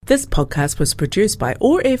This podcast was produced by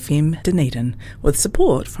OAR FM Dunedin with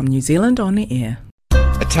support from New Zealand On the Air.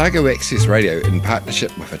 Otago Access Radio, in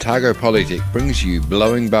partnership with Otago Polytech, brings you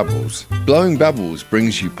Blowing Bubbles. Blowing Bubbles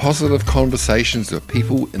brings you positive conversations with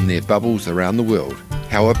people in their bubbles around the world.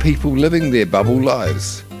 How are people living their bubble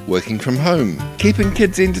lives? Working from home, keeping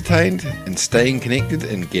kids entertained, and staying connected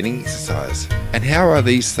and getting exercise. And how are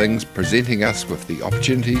these things presenting us with the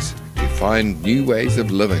opportunities to find new ways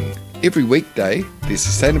of living? Every weekday, the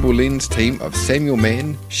Sustainable Lens team of Samuel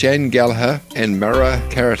Mann, Shane Gallagher and Mara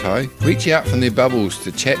Karatai reach out from their bubbles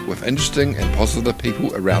to chat with interesting and positive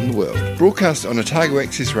people around the world. Broadcast on Otago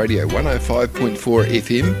Access Radio 105.4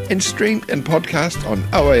 FM and streamed and podcast on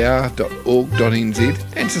oar.org.nz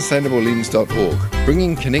and sustainablelens.org,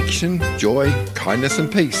 bringing connection, joy, kindness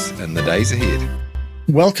and peace in the days ahead.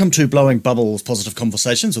 Welcome to Blowing Bubbles, positive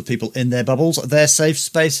conversations with people in their bubbles, their safe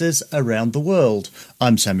spaces around the world.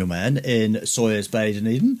 I'm Samuel Mann in Sawyers Bay,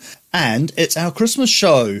 Dunedin, and it's our Christmas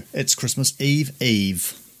show. It's Christmas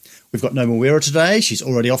Eve. We've got Noma Wera today. She's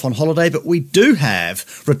already off on holiday, but we do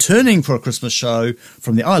have, returning for a Christmas show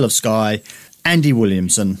from the Isle of Skye, Andy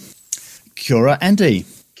Williamson. Kia ora, Andy.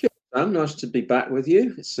 Kia ora, nice to be back with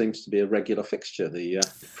you. It seems to be a regular fixture, the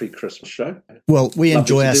pre-Christmas show. Well, we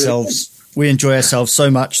enjoy ourselves. We enjoy ourselves so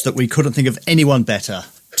much that we couldn't think of anyone better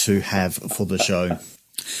to have for the show.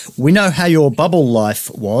 We know how your bubble life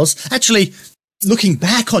was. Actually, looking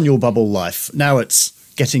back on your bubble life, now it's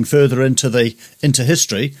getting further into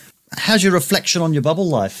history. How's your reflection on your bubble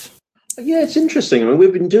life? Yeah, it's interesting. I mean,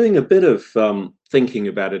 we've been doing a bit of thinking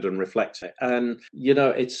about it and reflecting. And,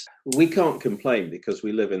 we can't complain because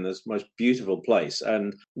we live in this most beautiful place.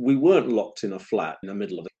 And we weren't locked in a flat in the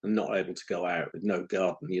middle of it and not able to go out with no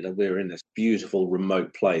garden. We're in this beautiful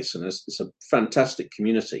remote place and it's a fantastic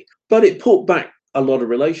community. But it put back a lot of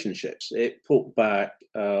relationships. It put back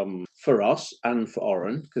for us and for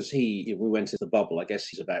Oren, because we went into the bubble. I guess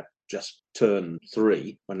he's about just turned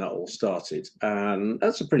 3 when that all started, and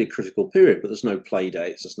that's a pretty critical period. But there's no play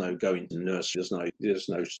dates, there's no going to nursery, there's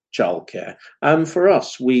no childcare. And for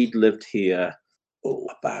us, we'd lived here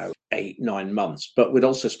about 8-9 months, but we'd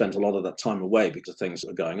also spent a lot of that time away because of things that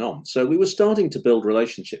were going on. So we were starting to build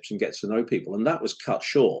relationships and get to know people, and that was cut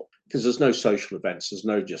short because there's no social events, there's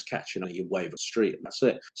no just catching on your wave of the street, and that's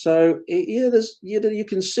it. So you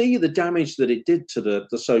can see the damage that it did to the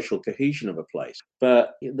social cohesion of a place.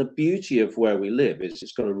 But the beauty of where we live is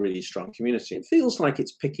it's got a really strong community. It feels like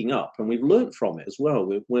it's picking up, and we've learned from it as well.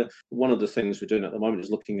 One of the things we're doing at the moment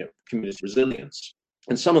is looking at community resilience.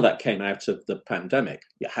 And some of that came out of the pandemic.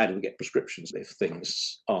 How do we get prescriptions if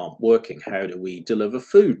things aren't working? How do we deliver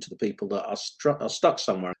food to the people that are stuck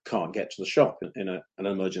somewhere and can't get to the shop in an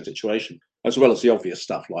emergent situation? As well as the obvious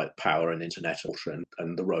stuff like power and internet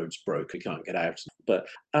and the roads broke, we can't get out. But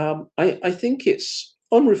I think it's,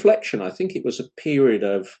 on reflection, I think it was a period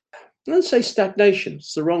of, let's say stagnation,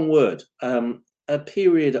 it's the wrong word, a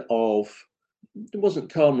period of, it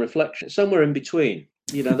wasn't calm reflection, somewhere in between.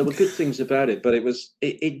 There were good things about it, but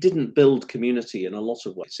it didn't build community in a lot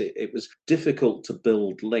of ways. It was difficult to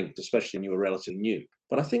build links, especially when you were relatively new.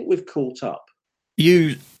 But I think we've caught up.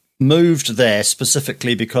 You moved there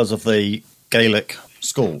specifically because of the Gaelic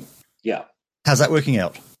school. Yeah. How's that working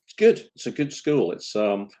out? It's good. It's a good school. It's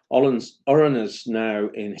Oren is now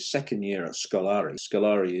in his second year at Scolari.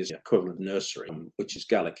 Scolari is the equivalent of nursery, which is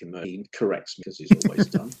Gaelic immersion. He corrects me because he's always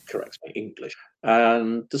corrects me English.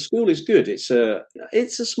 And the school is good. It's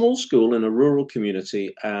a small school in a rural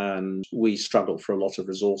community, and we struggle for a lot of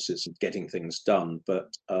resources and getting things done.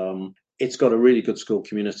 But it's got a really good school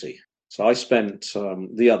community. So I spent,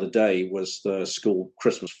 the other day was the school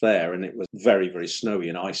Christmas fair, and it was very, very snowy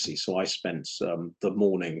and icy. So I spent the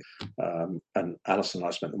morning, and Alison and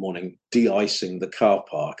I spent the morning de-icing the car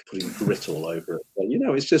park, putting grit all over it. But,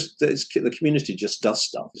 the community just does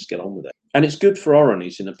stuff, just get on with it. And it's good for Oren.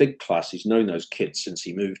 He's in a big class. He's known those kids since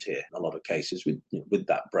he moved here, in a lot of cases, with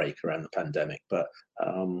that break around the pandemic. But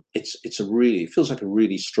it feels like a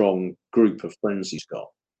really strong group of friends he's got.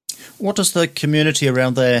 What does the community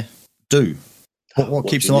around there do? What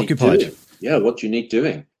keeps them occupied? Yeah, what do you need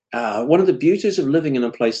doing? One of the beauties of living in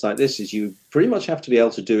a place like this is you pretty much have to be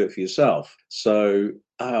able to do it for yourself. So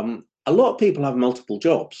a lot of people have multiple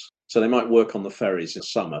jobs. So they might work on the ferries in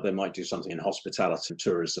summer. They might do something in hospitality and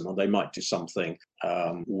tourism, or they might do something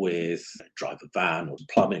with drive a van or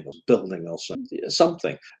plumbing or building or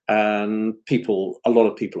something. And a lot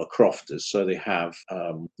of people are crofters. So they have,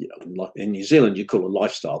 in New Zealand, you call a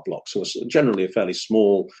lifestyle block. So it's generally a fairly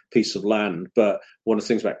small piece of land. But one of the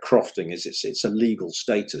things about crofting is it's a legal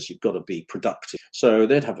status. You've got to be productive. So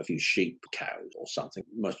they'd have a few sheep, cows or something.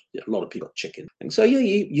 A lot of people have chicken. And so,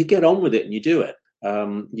 you get on with it and you do it.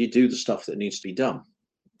 you do the stuff that needs to be done.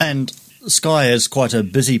 And Skye is quite a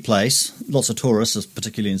busy place. Lots of tourists,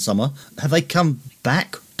 particularly in summer. Have they come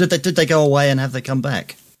back? Did they go away and have they come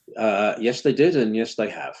back? Yes, they did, and yes, they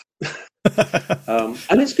have.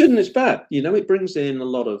 And it's good and it's bad. It brings in a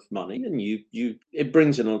lot of money, and it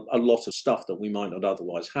brings in a lot of stuff that we might not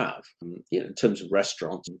otherwise have. In terms of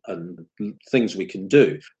restaurants and things we can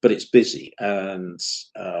do. But it's busy, and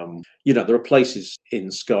there are places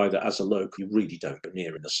in Skye that, as a local, you really don't go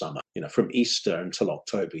near in the summer. From Easter until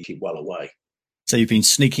October, you keep well away. So you've been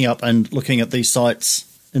sneaking up and looking at these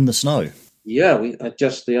sites in the snow. Yeah, we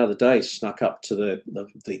just the other day snuck up to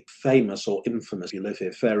the famous or infamous, you live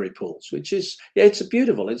here, fairy pools, which is, it's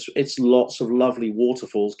beautiful. It's lots of lovely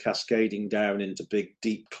waterfalls cascading down into big,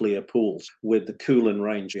 deep, clear pools with the Coolin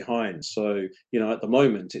Range behind. So, at the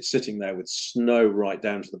moment, it's sitting there with snow right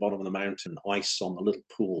down to the bottom of the mountain, ice on the little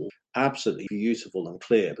pool. Absolutely beautiful and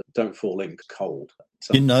clear, but don't fall in cold.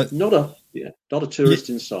 So not a tourist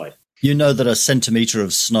in sight. You know that a centimetre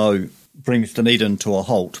of snow brings Dunedin to a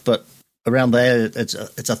halt, but around there, it's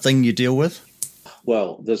a thing you deal with?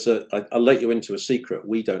 Well, I'll let you into a secret.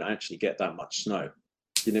 We don't actually get that much snow.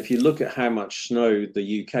 If you look at how much snow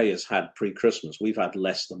the UK has had pre-Christmas, we've had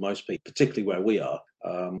less than most people, particularly where we are.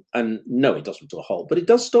 And no, it doesn't do a halt, but it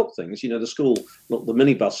does stop things. The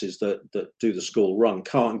minibuses that do the school run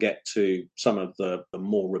can't get to some of the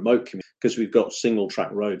more remote communities because we've got single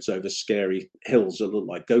track roads over scary hills that look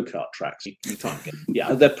like go-kart tracks. You can't get.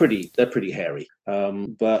 Yeah, they're pretty hairy.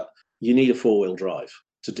 But you need a four-wheel drive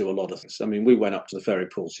to do a lot of things. I mean, we went up to the ferry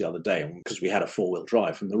pools the other day because we had a four-wheel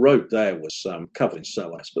drive, and the road there was covered in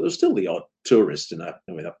snow ice, but there was still the odd tourist in a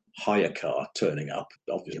hire car turning up,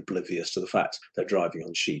 obviously oblivious to the fact they're driving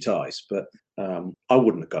on sheet ice. But I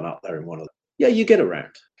wouldn't have gone up there in one of them. Yeah, you get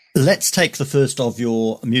around. Let's take the first of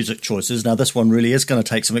your music choices. Now, this one really is going to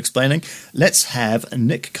take some explaining. Let's have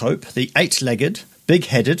Nick Cope, the eight-legged,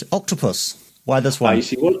 big-headed octopus. Why this one? You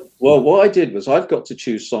see, what I did was I've got to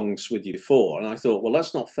choose songs with you before, and I thought, well,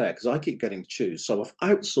 that's not fair because I keep getting to choose. So I've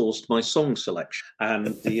outsourced my song selection,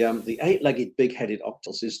 and the eight-legged, big-headed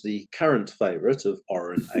octopus is the current favourite of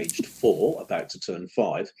Oren, aged 4, about to turn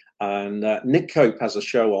 5. And Nick Cope has a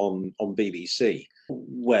show on BBC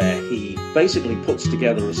where he basically puts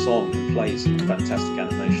together a song and plays in fantastic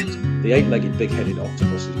animations. The eight-legged, big-headed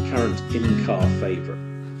octopus is current in-car favourite.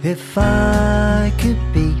 If I could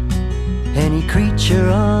be any creature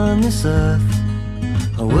on this earth,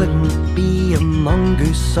 I wouldn't be a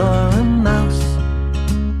mongoose or a mouse.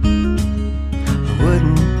 I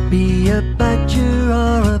wouldn't be a badger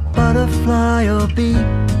or a butterfly or bee,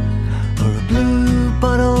 or a blue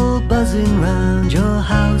bottle buzzing round your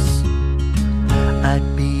house.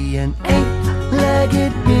 I'd be an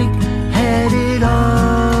eight-legged, big-headed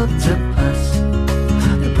octopus,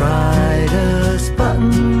 the brightest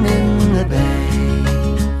button in the bay.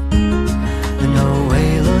 No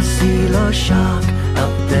whale or seal or shark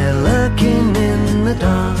out there lurking in the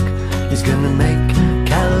dark is gonna make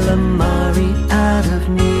calamari out of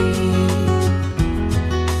me.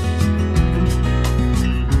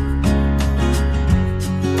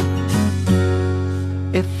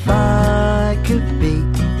 If I could be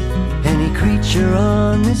any creature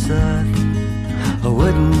on this earth, I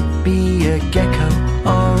wouldn't be a gecko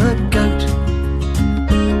or a goat.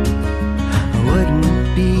 I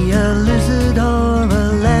wouldn't be a lizard or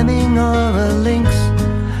a lemming or a lynx.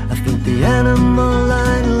 I think the animal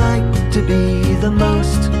I'd like to be the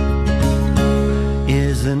most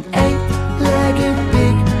is an eight-legged,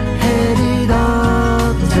 big-headed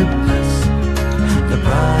octopus, the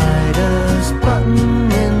brightest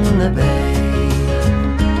button in the bay.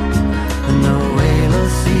 And no whale or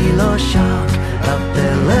seal or shark out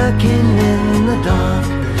there lurking in the dark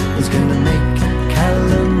is gonna make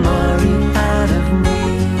calamari out of me.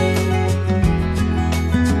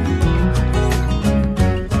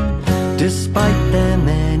 Despite their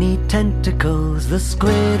many tentacles, the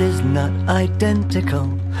squid is not identical.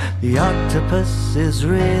 The octopus is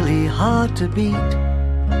really hard to beat.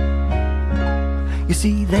 You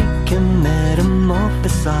see, they can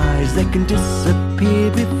metamorphosize, they can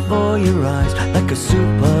disappear before your eyes, like a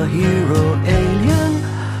superhero alien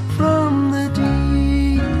from the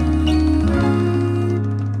deep.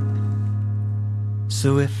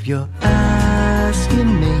 So if you're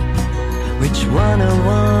asking me which one I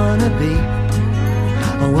wanna be,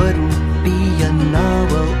 I wouldn't be a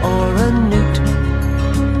narwhal or a newt.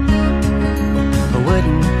 I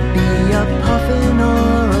wouldn't be a puffin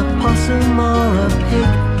or a possum or a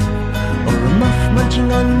pig, or a muff munching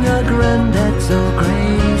on your granddad's old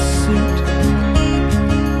grey suit.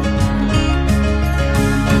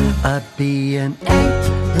 I'd be an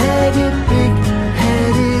eight-legged, big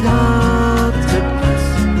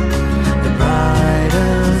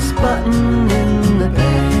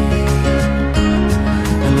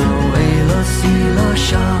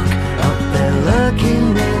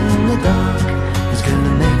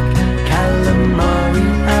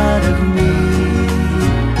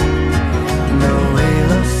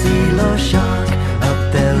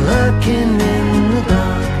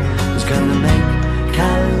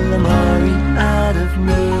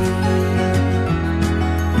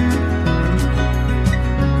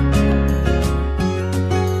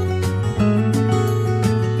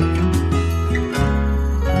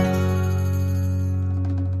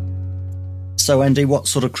So, Andy, what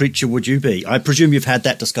sort of creature would you be? I presume you've had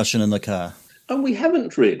that discussion in the car. And we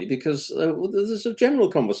haven't really, because there's a general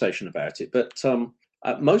conversation about it, but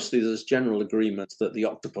mostly there's general agreement that the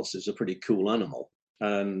octopus is a pretty cool animal.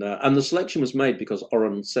 And the selection was made because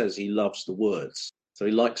Oren says he loves the words. So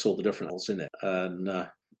he likes all the different animals in it. And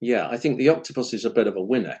I think the octopus is a bit of a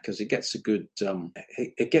winner because it gets a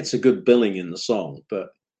good billing in the song.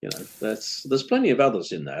 But there's plenty of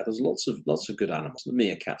others in there. There's lots of good animals. The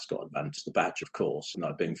meerkat's got advantage. The badger, of course,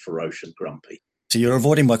 being ferocious and grumpy. So you're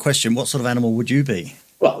avoiding my question. What sort of animal would you be?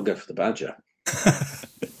 Well, I'll go for the badger.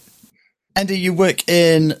 Andy, you work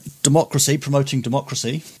in democracy, promoting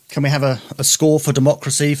democracy. Can we have a score for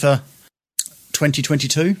democracy for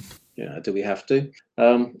 2022? Yeah, do we have to?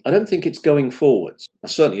 I don't think it's going forwards. It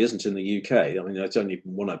certainly isn't in the UK. I mean, I don't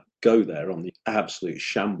even want to go there on the absolute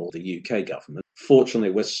shamble of the UK government. Fortunately,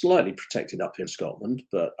 we're slightly protected up here in Scotland,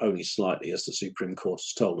 but only slightly, as the Supreme Court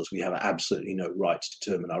has told us. We have absolutely no right to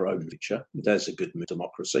determine our own future. There's a good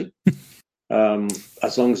democracy.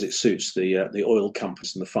 As long as it suits the oil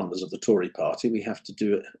companies and the funders of the Tory party, we have to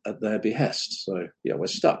do it at their behest. So, yeah, we're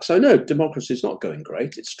stuck. So, no, democracy is not going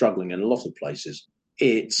great. It's struggling in a lot of places.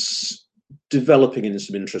 It's developing in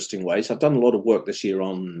some interesting ways. I've done a lot of work this year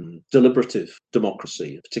on deliberative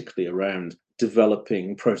democracy, particularly around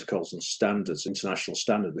developing protocols and standards, international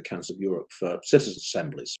standard of the Council of Europe for citizens'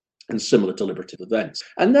 assemblies and similar deliberative events.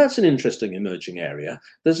 And that's an interesting emerging area.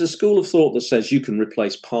 There's a school of thought that says you can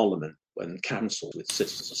replace Parliament and Council with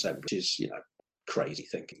citizens' assembly, which is, crazy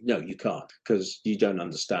thinking. No, you can't, because you don't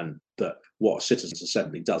understand that what a citizens'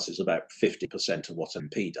 assembly does is about 50% of what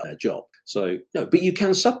MP does their job. So no, but you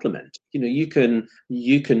can supplement. You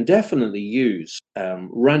can definitely use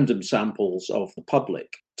random samples of the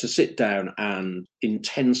public to sit down and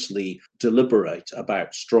intensely deliberate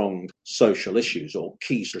about strong social issues or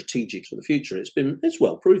key strategics for the future. It's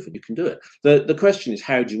well proven you can do it. The question is,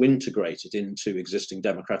 how do you integrate it into existing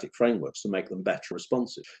democratic frameworks to make them better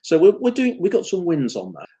responsive? So we've got some wins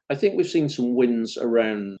on that. I think we've seen some wins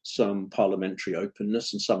around some parliamentary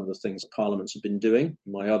openness and some of the things that parliaments have been doing.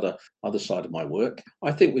 My other side of my work,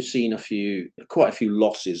 I think we've seen quite a few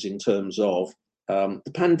losses in terms of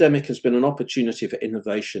the pandemic has been an opportunity for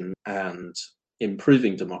innovation and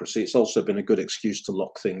improving democracy. It's also been a good excuse to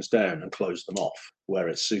lock things down and close them off where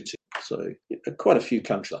it's suited. So quite a few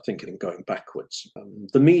countries, I think, are going backwards.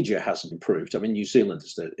 The media hasn't improved. I mean, New Zealand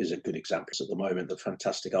is a good example at the moment. A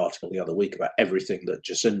fantastic article the other week about everything that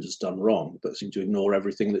Jacinda's done wrong, but seemed to ignore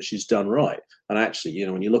everything that she's done right. And actually,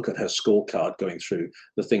 when you look at her scorecard going through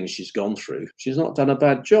the things she's gone through, she's not done a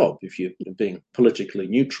bad job if you're being politically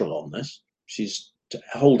neutral on this. She's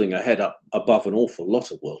holding her head up above an awful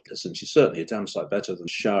lot of worldliness, and she's certainly a damn sight better than the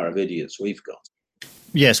shower of idiots we've got.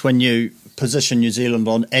 Yes, when you position New Zealand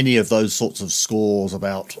on any of those sorts of scores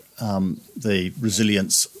about the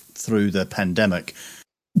resilience through the pandemic,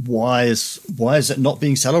 why is it not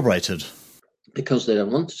being celebrated? Because they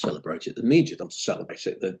don't want to celebrate it. The media don't want to celebrate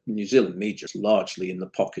it. The New Zealand media is largely in the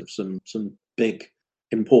pocket of some big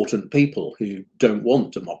important people who don't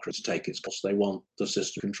want democracy to take its course. They want the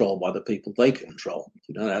system controlled by the people they control.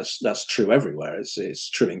 That's true everywhere. It's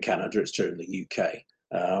true in Canada. It's true in the UK.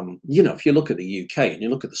 If you look at the UK and you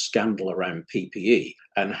look at the scandal around PPE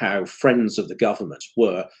and how friends of the government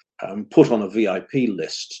were put on a VIP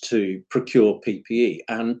list to procure PPE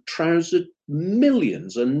and trousered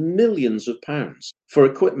millions and millions of pounds for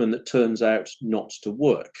equipment that turns out not to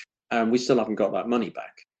work. And we still haven't got that money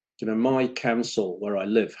back. My council where I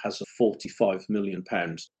live has a £45 million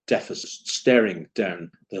deficit, staring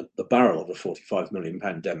down the barrel of a £45 million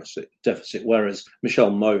deficit, whereas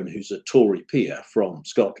Michelle Mone, who's a Tory peer from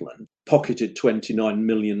Scotland, pocketed £29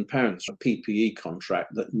 million for a PPE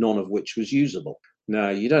contract that none of which was usable. Now,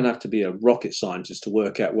 you don't have to be a rocket scientist to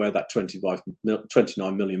work out where that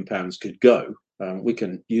 £29 million could go. We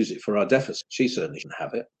can use it for our deficit. She certainly shouldn't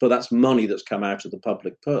have it, but that's money that's come out of the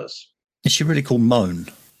public purse. Is she really called Mone?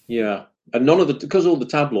 Yeah, and because all the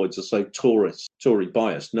tabloids are so Tory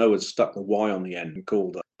biased, no one's stuck the Y on the end and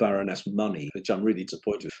called her Baroness Money, which I'm really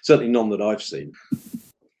disappointed with. Certainly none that I've seen.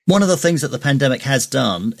 One of the things that the pandemic has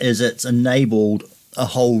done is it's enabled a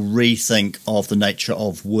whole rethink of the nature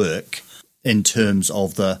of work in terms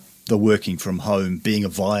of the working from home being a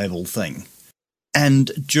viable thing.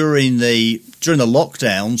 And during the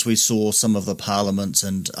lockdowns, we saw some of the parliaments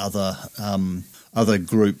and other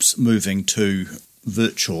groups moving to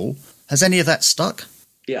virtual. Has any of that stuck?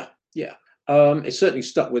 Yeah. It's certainly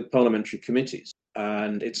stuck with parliamentary committees,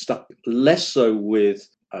 and it's stuck less so with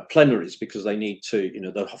plenaries because they need to,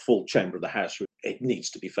 the full chamber of the House it needs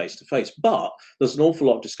to be face-to-face. But there's an awful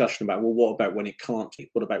lot of discussion about, well, what about when it can't be?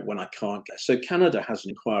 What about when I can't get? So Canada has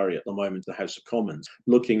an inquiry at the moment, the House of Commons,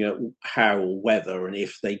 looking at how, whether and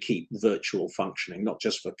if they keep virtual functioning, not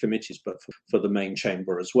just for committees, but for the main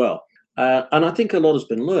chamber as well. And I think a lot has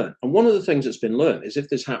been learned. And one of the things that's been learned is if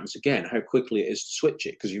this happens again, how quickly it is to switch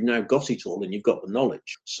it, because you've now got it all and you've got the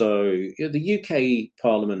knowledge. So the UK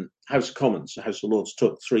Parliament, House of Commons, House of Lords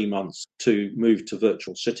took 3 months to move to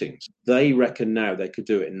virtual sittings. They reckon now they could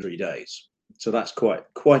do it in 3 days. So that's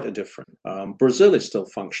quite a different. Brazil is still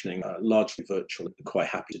functioning largely virtually, quite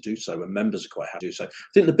happy to do so, and members are quite happy to do so. I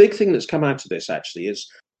think the big thing that's come out of this actually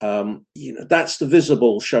is, that's the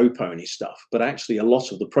visible show pony stuff, but actually a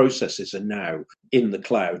lot of the processes are now in the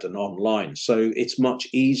cloud and online. So it's much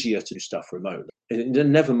easier to do stuff remotely. And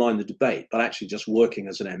never mind the debate, but actually just working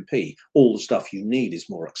as an MP, all the stuff you need is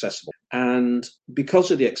more accessible. And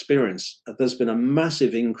because of the experience, there's been a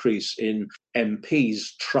massive increase in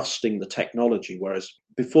MPs trusting the technology, whereas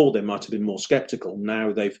before they might have been more sceptical.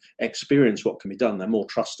 Now they've experienced what can be done. They're more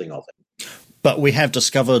trusting of it. But we have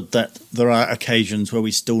discovered that there are occasions where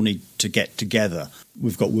we still need to get together.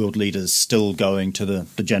 We've got world leaders still going to the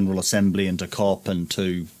General Assembly and to COP and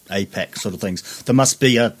to APEC sort of things. There must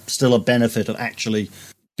be still a benefit of actually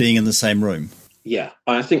being in the same room. Yeah,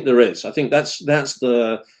 I think there is. I think that's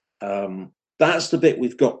the bit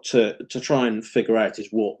we've got to try and figure out is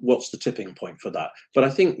what's the tipping point for that. But I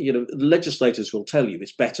think, legislators will tell you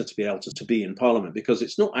it's better to be able to be in Parliament, because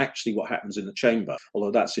it's not actually what happens in the chamber,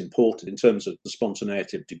 although that's important in terms of the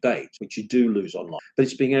spontaneity of debate, which you do lose online. But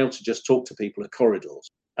it's being able to just talk to people in corridors.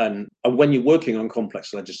 And when you're working on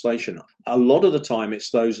complex legislation, a lot of the time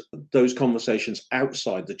it's those conversations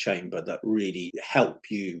outside the chamber that really help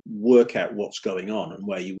you work out what's going on and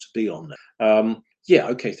where you want to be on there.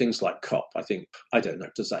 Things like COP, I don't know,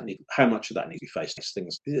 how much of that needs to be faced?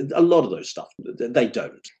 Things, a lot of those stuff, they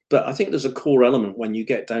don't. But I think there's a core element when you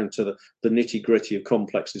get down to the nitty-gritty of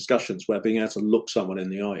complex discussions where being able to look someone in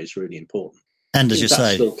the eye is really important. And as you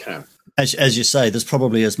say, still can. As you say, there's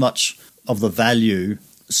probably as much of the value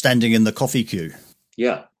standing in the coffee queue.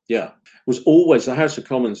 Yeah. It was always, the House of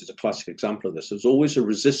Commons is a classic example of this. There was always a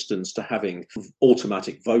resistance to having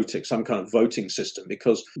automatic voting, some kind of voting system,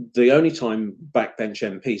 because the only time backbench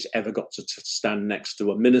MPs ever got to stand next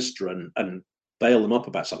to a minister and bail them up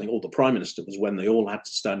about something, or the Prime Minister, was when they all had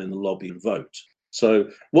to stand in the lobby and vote. So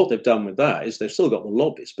what they've done with that is they've still got the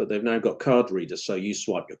lobbies, but they've now got card readers, so you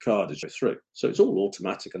swipe your card as you go through. So it's all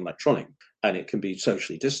automatic and electronic, and it can be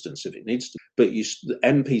socially distanced if it needs to. But the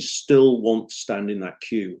MPs still want to stand in that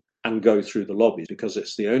queue and go through the lobbies, because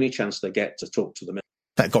it's the only chance they get to talk to them.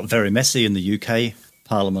 That got very messy in the UK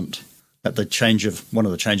Parliament at one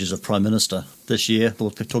of the changes of Prime Minister this year.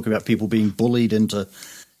 We'll talk about people being bullied into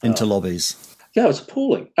lobbies. Yeah, it's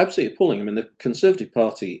appalling, absolutely appalling. I mean, the Conservative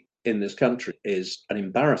Party in this country is an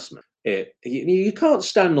embarrassment. You can't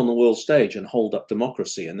stand on the world stage and hold up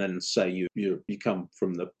democracy and then say you come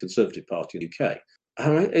from the Conservative Party in the UK. I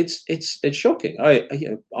mean, it's shocking.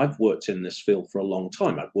 I've worked in this field for a long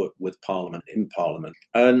time. I've worked with Parliament, in Parliament,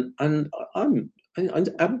 and I'm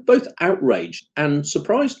both outraged and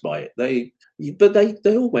surprised by it. They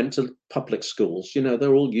all went to public schools.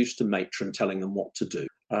 They're all used to matron telling them what to do,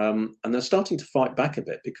 and they're starting to fight back a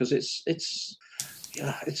bit, because it's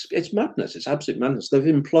madness. It's absolute madness. They've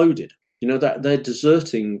imploded. That they're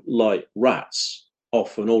deserting like rats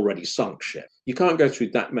off an already sunk ship. You can't go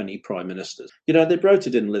through that many prime ministers. They wrote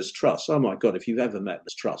it in Liz Truss. Oh my God, if you've ever met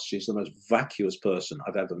Liz Truss, she's the most vacuous person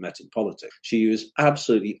I've ever met in politics. She is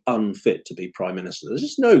absolutely unfit to be prime minister.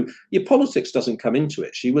 There's just your politics doesn't come into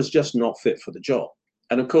it. She was just not fit for the job.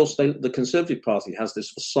 And of course, the Conservative Party has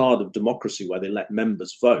this facade of democracy where they let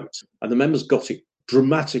members vote, and the members got it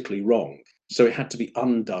dramatically wrong. So it had to be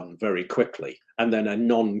undone very quickly. And then a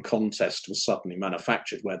non-contest was suddenly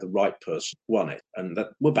manufactured where the right person won it. And that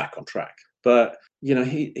we're back on track. But,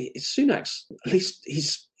 Sunak's, at least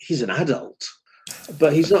he's an adult.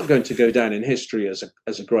 But he's not going to go down in history as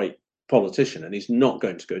a great politician. And he's not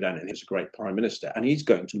going to go down in as a great prime minister. And he's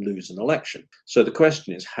going to lose an election. So the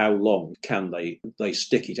question is, how long can they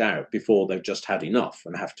stick it out before they've just had enough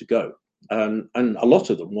and have to go? And a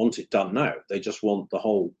lot of them want it done now. They just want the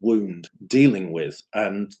whole wound dealing with,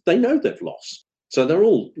 and they know they've lost. So they're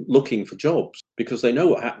all looking for jobs, because they know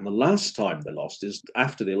what happened the last time they lost is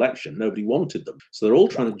after the election, nobody wanted them. So they're all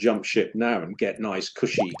trying to jump ship now and get nice,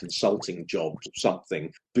 cushy consulting jobs or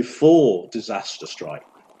something before disaster strikes.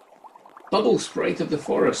 Bubble Sprite of the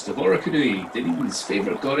Forest of Orokonui, Dunedin's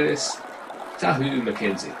favourite goddess, Tahu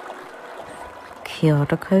Mackenzie. Kia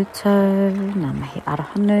ora koutou, ngā mihi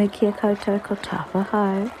aroha nui kia koutou ko tāwha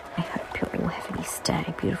hau. I hope you're all having blessed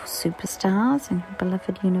day, beautiful superstars in your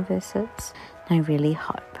beloved universes. And I really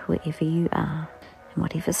hope wherever you are and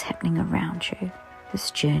whatever's happening around you, this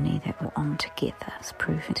journey that we're on together is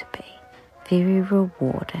proven to be very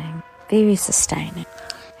rewarding, very sustaining,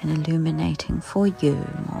 and illuminating for you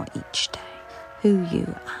more each day who you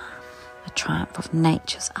are, a triumph of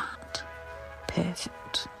nature's art,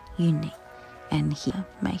 perfect, unique, and here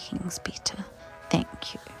making us better.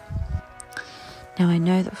 Thank you. Now I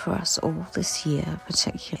know that for us all this year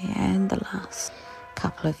particularly and the last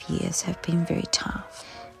couple of years have been very tough.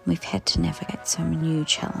 We've had to navigate so many new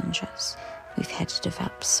challenges. We've had to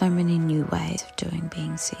develop so many new ways of doing,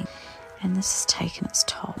 being, seen, and this has taken its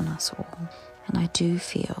toll on us all. And I do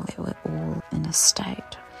feel that we're all in a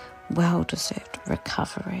state, well-deserved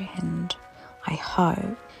recovery and I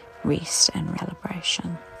hope rest and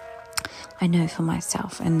recalibration. I know for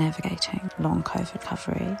myself in navigating long COVID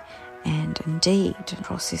recovery and indeed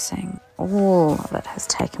processing all that has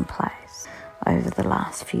taken place over the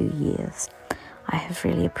last few years, I have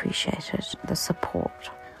really appreciated the support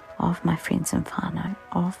of my friends and whānau,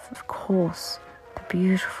 of course, the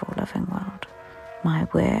beautiful living world, my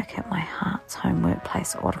work at my heart's home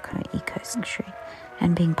workplace, Orokonui Eco Sanctuary,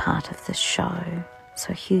 and being part of this show. So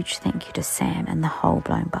a huge thank you to Sam and the whole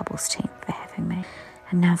Blowing Bubbles team for having me.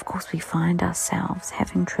 And now, of course, we find ourselves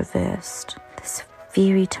having traversed this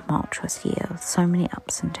very tumultuous year with so many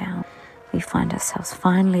ups and downs. We find ourselves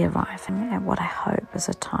finally arriving at what I hope is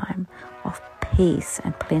a time of peace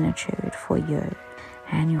and plenitude for you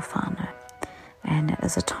and your whānau. And it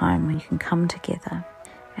is a time when you can come together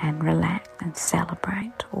and relax and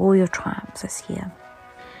celebrate all your triumphs this year.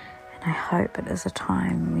 And I hope it is a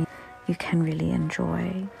time when you can really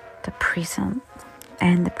enjoy the present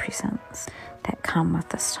and the presents that come with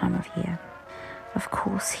this time of year. Of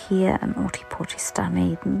course, here in Ōtepoti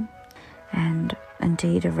Dunedin and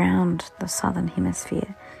indeed around the southern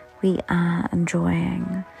hemisphere, we are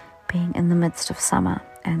enjoying being in the midst of summer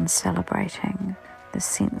and celebrating the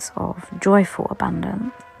sense of joyful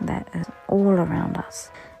abundance that is all around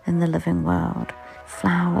us in the living world.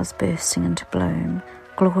 Flowers bursting into bloom,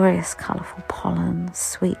 glorious colourful pollen,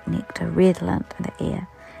 sweet nectar redolent in the air,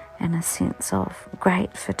 and a sense of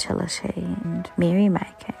great fertility and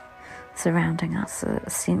merrymaking surrounding us, a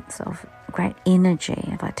sense of great energy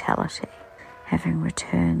and vitality having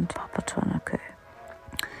returned to Papatūānuku.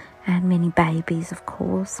 And many babies, of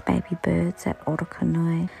course, baby birds at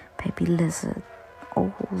Orokonui, baby lizards,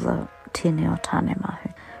 all the tene o tane mahu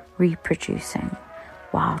reproducing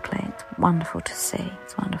wildly. It's wonderful to see,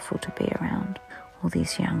 it's wonderful to be around all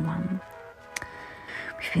these young ones.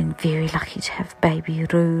 We've been very lucky to have baby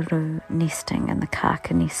ruru nesting in the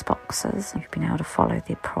kaka nest boxes. We've been able to follow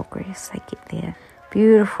their progress. They get their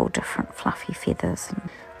beautiful different fluffy feathers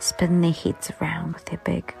and spin their heads around with their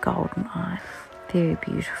big golden eyes. Very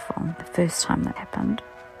beautiful, the first time that happened.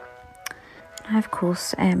 And I, of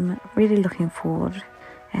course, am really looking forward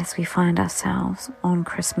as we find ourselves on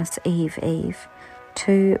Christmas Eve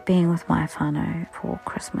to being with my whānau for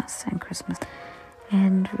Christmas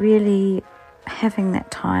and really having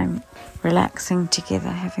that time, relaxing together,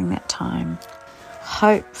 having that time,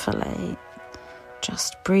 hopefully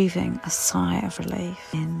just breathing a sigh of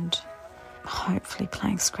relief and hopefully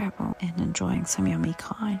playing Scrabble and enjoying some yummy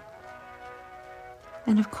kai.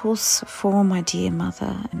 And of course, for my dear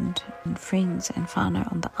mother and friends and whānau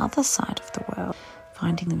on the other side of the world,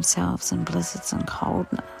 finding themselves in blizzards and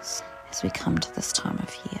coldness as we come to this time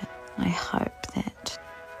of year, I hope that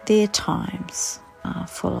their times are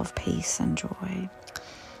full of peace and joy.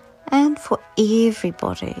 And for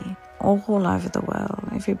everybody all over the world,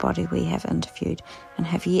 everybody we have interviewed and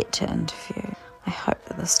have yet to interview, I hope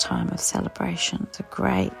that this time of celebration is a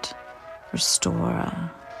great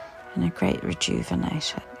restorer and a great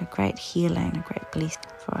rejuvenator, a great healing, a great blessing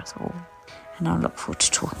for us all. And I'll look forward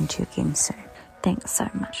to talking to you again soon. Thanks so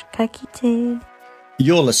much. Ka kite.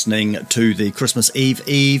 You're listening to the Christmas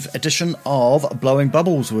Eve edition of Blowing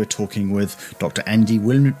Bubbles. We're talking with Dr. Andy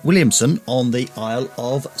Williamson on the Isle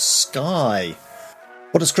of Skye.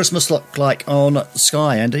 What does Christmas look like on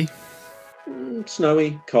Skye, Andy?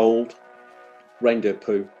 Snowy, cold, reindeer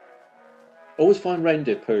poo. Always find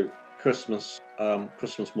reindeer poo Christmas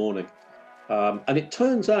morning. And it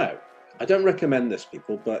turns out, I don't recommend this,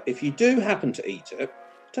 people, but if you do happen to eat it, it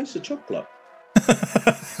tastes of chocolate.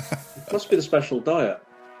 It must be the special diet,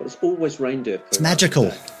 but it's always reindeer poo. It's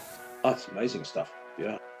magical. Oh, it's amazing stuff,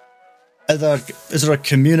 yeah. Is there a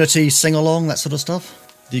community sing-along, that sort of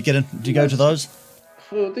stuff? Do you go to those?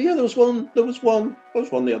 Yeah, there was one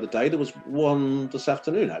the other day. There was one this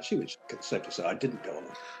afternoon, actually, which it's safe to say I didn't go on,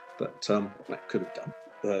 but I could have done.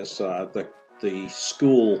 There's the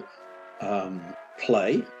school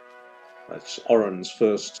play. That's Oren's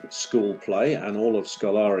first school play, and all of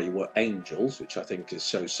Scolari were angels, which I think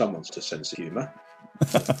shows someone's sense of humour.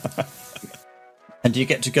 And do you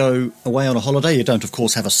get to go away on a holiday? You don't, of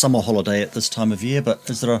course, have a summer holiday at this time of year, but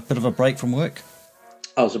is there a bit of a break from work?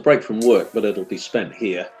 Oh, it's a break from work, but it'll be spent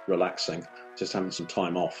here, relaxing, just having some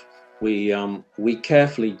time off. We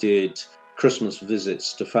carefully did Christmas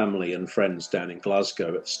visits to family and friends down in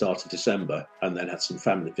Glasgow at the start of December, and then had some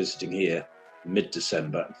family visiting here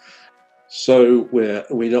mid-December. So we're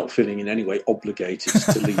not feeling in any way obligated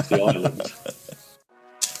to leave the island.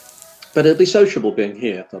 But it'll be sociable being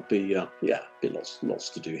here. There'll be lots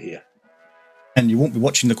to do here. And you won't be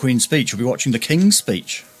watching the Queen's speech, you'll be watching the King's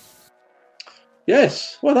speech.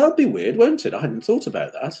 Yes. Well, that would be weird, won't it? I hadn't thought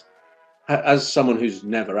about that. As someone who's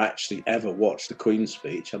never actually ever watched the Queen's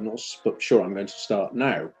speech, I'm not sure I'm going to start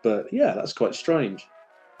now. But yeah, that's quite strange.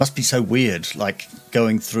 Must be so weird, like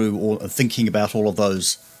going through or thinking about all of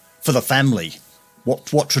those for the family.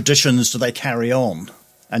 What traditions do they carry on?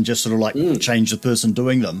 And just sort of like change the person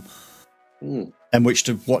doing them. And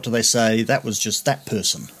what do they say? That was just that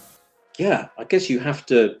person. Yeah, I guess you have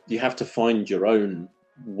to find your own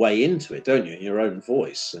way into it, don't you? Your own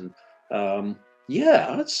voice, and I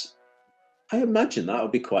imagine that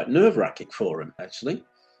would be quite nerve-wracking for him. Actually,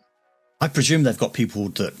 I presume they've got people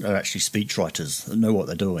that are actually speechwriters that know what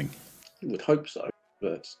they're doing. I would hope so,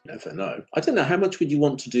 but you never know. I don't know, how much would you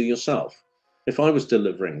want to do yourself? If I was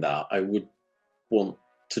delivering that, I would want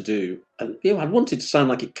to do, I wanted to sound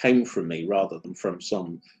like it came from me rather than from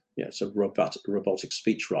some robotic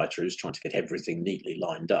speechwriter who's trying to get everything neatly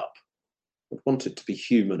lined up. I want it to be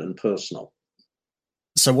human and personal.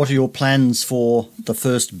 So what are your plans for the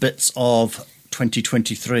first bits of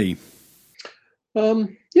 2023?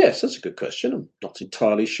 Yes, that's a good question. I'm not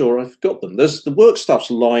entirely sure I've got them. There's the work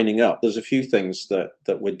stuff's lining up. There's a few things that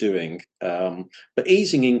we're doing, but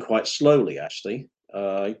easing in quite slowly, actually.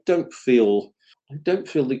 I don't feel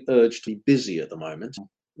the urge to be busy at the moment.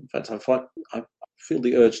 In fact, I feel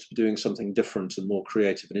the urge to be doing something different and more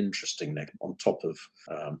creative and interesting on top of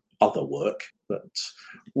other work. But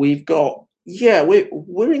we've got,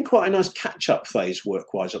 we're in quite a nice catch-up phase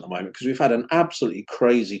work-wise at the moment, because we've had an absolutely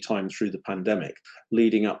crazy time through the pandemic,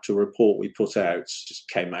 leading up to a report we put out, just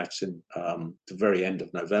came out in the very end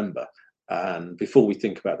of November. And before we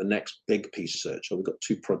think about the next big piece of research, we've got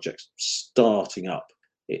 2 projects starting up.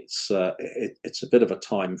 It's a bit of a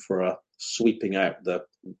time for sweeping out the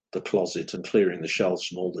closet and clearing the shelves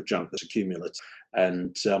from all the junk that's accumulated,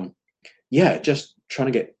 and just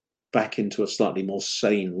trying to get back into a slightly more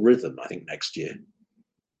sane rhythm, I think, next year.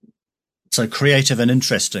 So creative and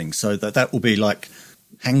interesting. So that will be like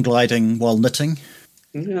hang gliding while knitting.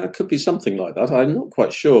 Yeah, it could be something like that. I'm not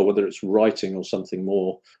quite sure whether it's writing or something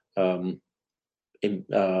more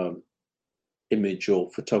image or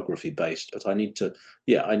photography based, but I need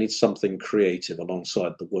something creative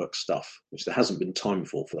alongside the work stuff, which there hasn't been time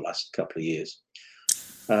for the last couple of years.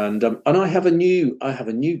 And I have a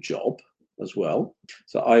new job as well.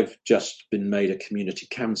 So I've just been made a community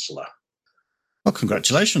councillor. Oh,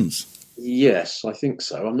 congratulations. Yes, I think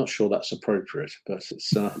so. I'm not sure that's appropriate, but it's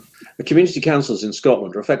the community councils in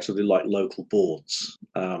Scotland are effectively like local boards.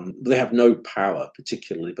 They have no power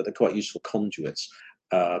particularly, but they're quite useful conduits.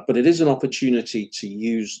 But it is an opportunity to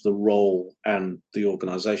use the role and the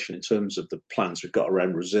organisation in terms of the plans we've got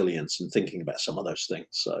around resilience and thinking about some of those things.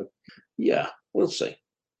 So, yeah, we'll see.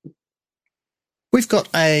 We've got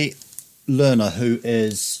a learner who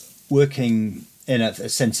is working in a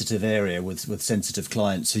sensitive area with sensitive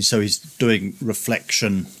clients. So he's doing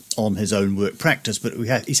reflection on his own work practice, but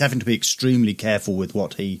he's having to be extremely careful with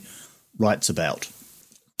what he writes about.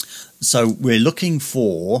 So we're looking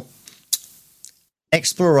for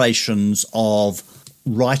explorations of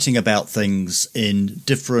writing about things in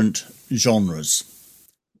different genres.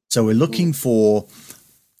 So we're looking for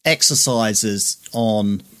exercises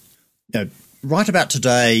on, write about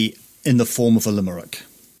today in the form of a limerick.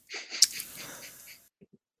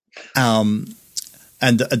 And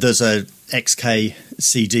there's a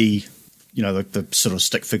XKCD, the sort of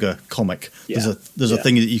stick figure comic. Yeah. There's a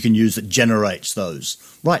thing that you can use that generates those.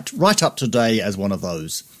 Right up today as one of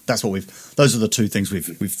those. That's what those are the 2 things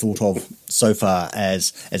we've thought of so far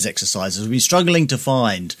as exercises. We've been struggling to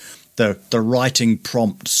find the writing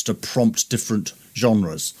prompts to prompt different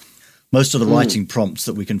genres. Most of the writing prompts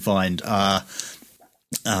that we can find are,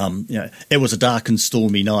 it was a dark and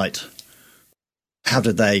stormy night. How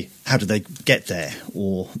did they get there?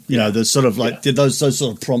 Or there's sort of like those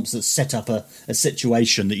sort of prompts that set up a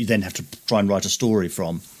situation that you then have to try and write a story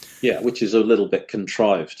from. Yeah, which is a little bit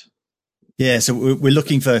contrived. Yeah, so we're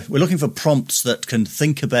looking for prompts that can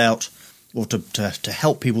think about or to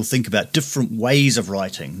help people think about different ways of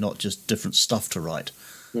writing, not just different stuff to write.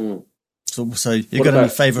 So you got any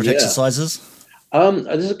favourite exercises?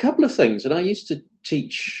 There's a couple of things, and I used to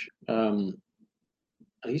teach.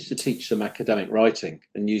 I used to teach some academic writing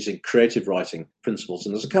and using creative writing principles.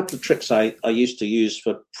 And there's a couple of tricks I used to use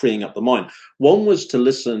for freeing up the mind. One was to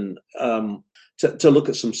listen, to look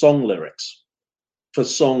at some song lyrics.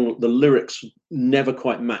 The lyrics never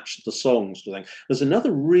quite matched the songs. There's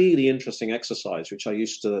another really interesting exercise, which I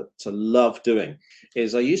used to love doing,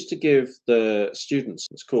 is I used to give the students,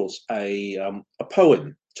 this course, a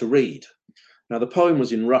poem to read. Now, the poem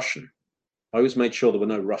was in Russian. I always made sure there were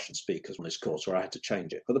no Russian speakers on this course, or I had to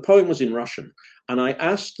change it. But the poem was in Russian. And I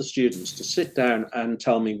asked the students to sit down and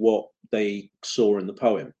tell me what they saw in the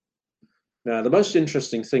poem. Now, the most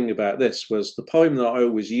interesting thing about this was the poem that I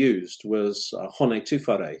always used was Hone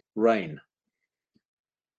Tufare, Rain.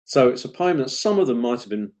 So it's a poem that some of them might have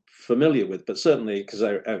been familiar with, but certainly, because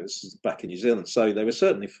this is back in New Zealand, so they were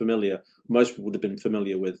certainly familiar. Most people would have been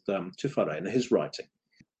familiar with Tufare and his writing.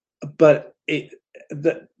 But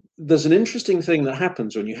there's an interesting thing that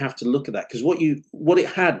happens when you have to look at that, because what it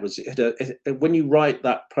had was when you write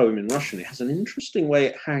that poem in Russian, it has an interesting way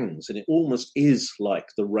it hangs, and it almost is like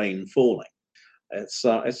the rain falling. It's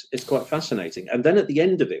quite fascinating. And then at the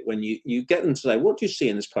end of it, when you get them to say, "What do you see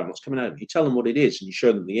in this poem? What's coming out of it?" You tell them what it is, and you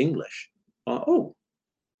show them the English. Oh,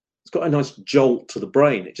 it's got a nice jolt to the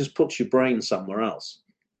brain. It just puts your brain somewhere else.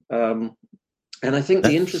 And I think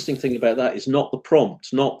the interesting thing about that is not the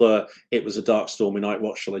prompt, not the, "It was a dark, stormy night,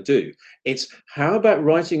 what shall I do?" It's, how about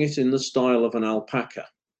writing it in the style of an alpaca?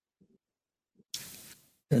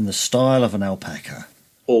 In the style of an alpaca.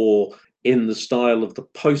 Or in the style of the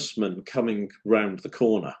postman coming round the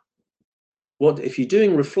corner. What if you're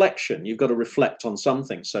doing reflection, you've got to reflect on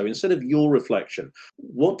something. So instead of your reflection,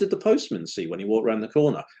 what did the postman see when he walked around the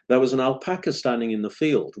corner? There was an alpaca standing in the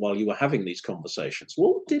field while you were having these conversations.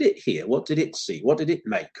 What did it hear? What did it see? What did it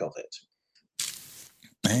make of it?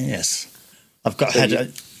 Yes,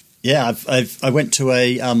 I went to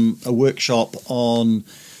a workshop on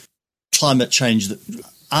climate change,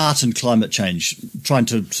 art and climate change, trying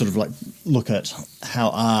to sort of like look at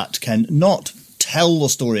how art can not tell the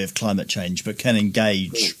story of climate change, but can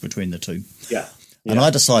engage between the two. Yeah. And I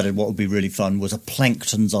decided what would be really fun was a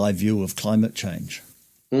plankton's eye view of climate change.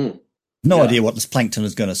 No idea what this plankton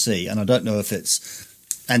is going to see, and I don't know if it's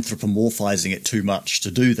anthropomorphizing it too much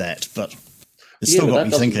to do that, but it's still got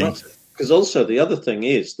me thinking. Because also the other thing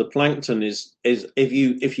is the plankton is if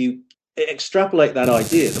you extrapolate that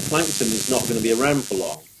idea, the plankton is not going to be around for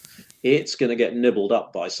long. It's going to get nibbled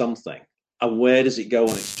up by something. And where does it go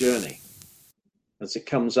on its journey? As it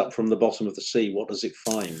comes up from the bottom of the sea, what does it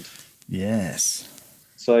find? Yes.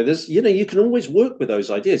 So there's, you can always work with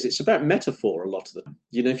those ideas. It's about metaphor a lot of them.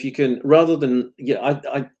 If you can, rather than,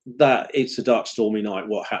 that it's a dark, stormy night,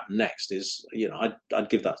 what happened next is, I'd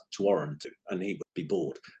give that to Warren too, and he would be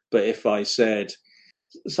bored. But if I said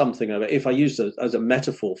something of it, if I used it as a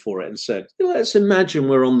metaphor for it and said, let's imagine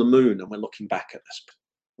we're on the moon and we're looking back at this.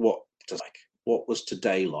 What was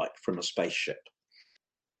today like from a spaceship?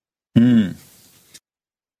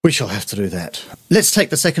 We shall have to do that. Let's take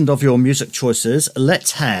the second of your music choices.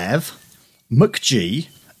 Let's have McG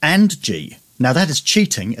and G. Now, that is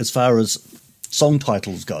cheating as far as song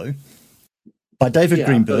titles go. By David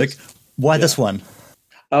Greenberg. Why this one?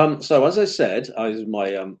 So, as I said,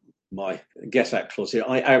 my get out clause here,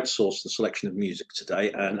 I outsourced the selection of music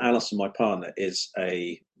today, and Alison, my partner, is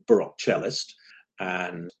a Baroque cellist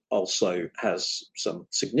and also has some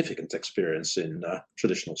significant experience in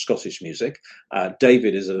traditional Scottish music.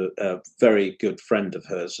 David is a very good friend of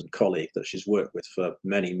hers and colleague that she's worked with for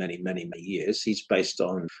many, many, many, many years. He's based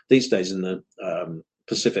these days in the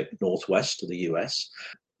Pacific Northwest of the US.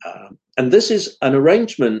 And this is an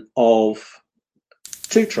arrangement of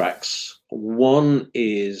two tracks. One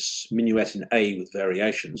is Minuet in A with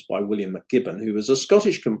Variations by William McGibbon, who was a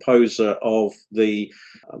Scottish composer of the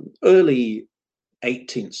early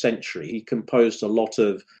 18th century. He composed a lot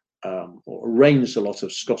of, or arranged a lot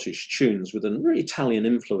of Scottish tunes with a really Italian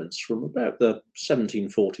influence from about the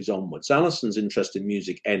 1740s onwards. Alison's interest in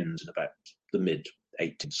music ends in about the mid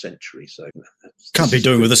 18th century. So can't be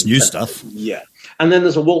doing with this new stuff. Yeah, and then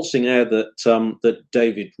there's a waltzing air that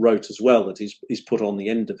David wrote as well that he's put on the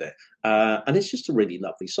end of it, and it's just a really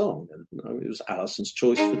lovely song. And it was Alison's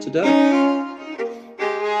choice for today.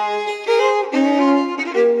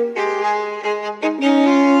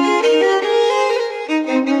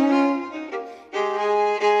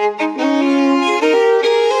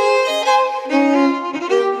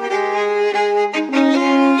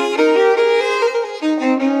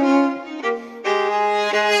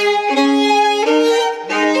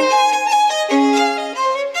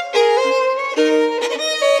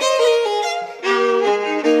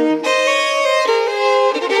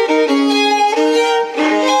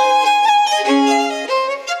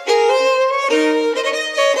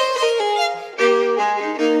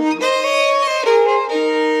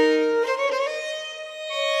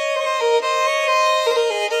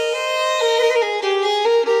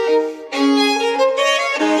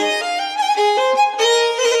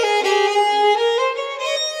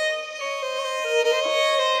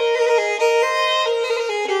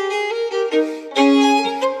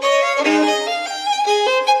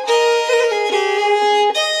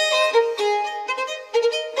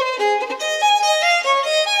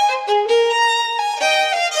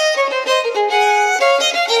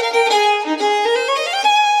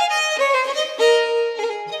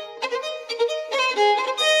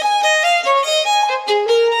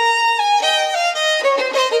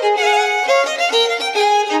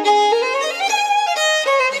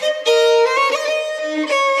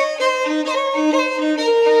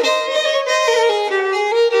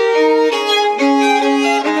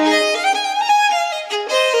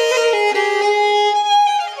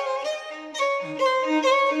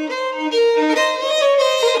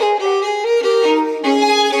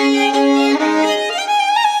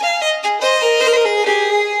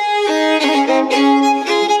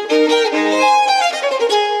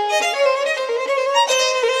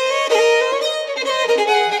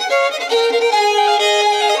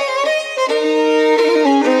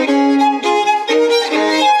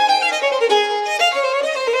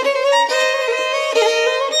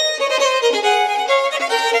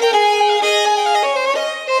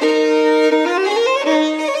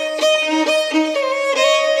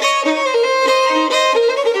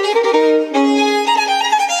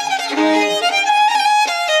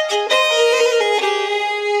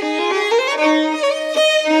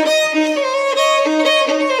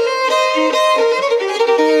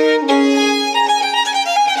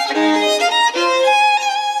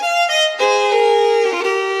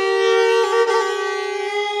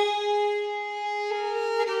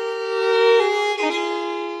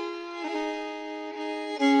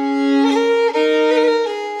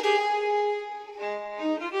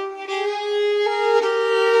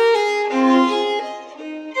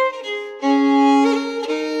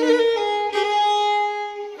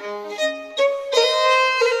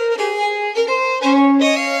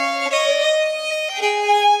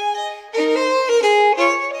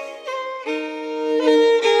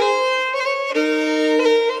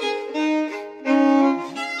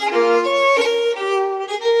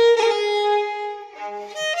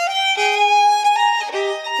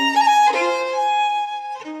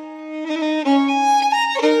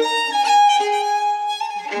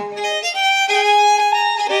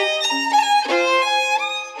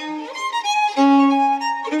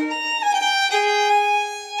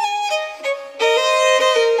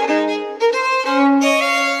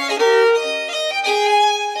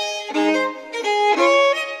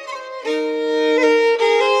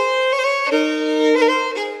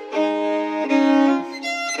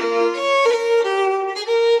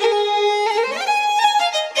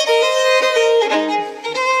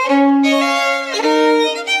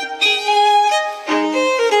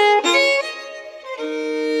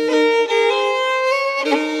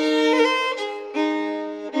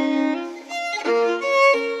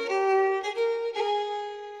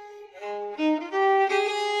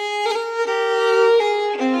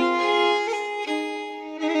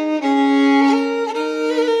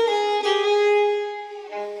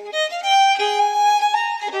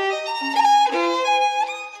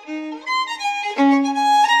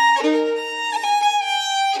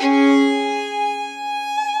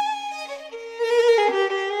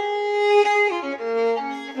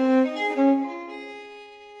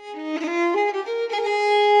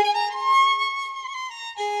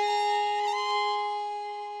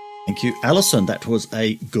 Thank you, Alison. That was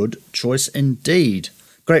a good choice indeed.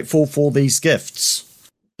 Grateful for these gifts.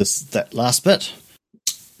 That last bit.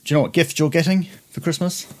 Do you know what gift you're getting for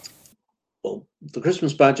Christmas? Well, the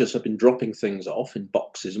Christmas badgers have been dropping things off in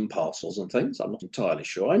boxes and parcels and things. I'm not entirely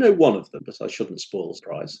sure. I know one of them, but I shouldn't spoil the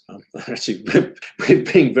surprise. Actually, we're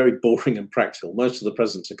being very boring and practical. Most of the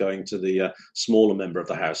presents are going to the smaller member of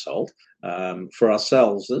the household. For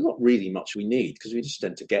ourselves, there's not really much we need because we just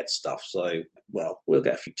tend to get stuff. So, well, we'll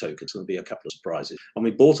get a few tokens. There'll be a couple of surprises. And we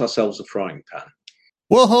bought ourselves a frying pan.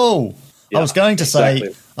 Whoa! Yeah, I was going to say,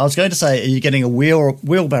 exactly. are you getting a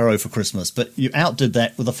wheelbarrow for Christmas? But you outdid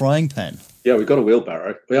that with a frying pan. Yeah, we got a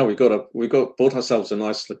wheelbarrow. Yeah, bought ourselves a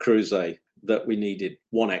nice Le Creuset that we needed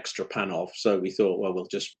one extra pan of. So we thought, well, we'll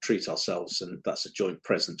just treat ourselves, and that's a joint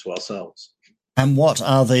present to ourselves. And what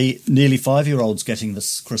are the nearly 5-year-olds getting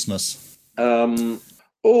this Christmas?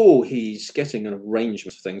 He's getting an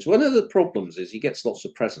arrangement of things. One of the problems is he gets lots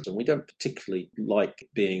of presents, and we don't particularly like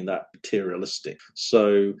being that materialistic.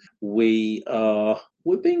 So we're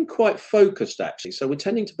being quite focused, actually. So we're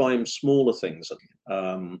tending to buy him smaller things,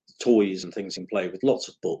 toys and things he can play with, lots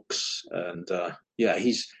of books. And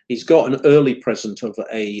he's got an early present of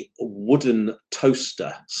a wooden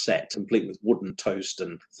toaster set, complete with wooden toast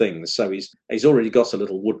and things. So he's already got a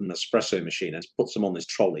little wooden espresso machine and puts them on his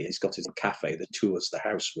trolley. He's got his cafe that tours the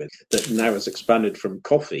house with, that now has expanded from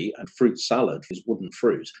coffee and fruit salad, his wooden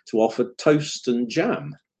fruit, to offer toast and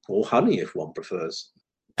jam, or honey if one prefers.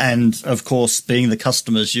 And, of course, being the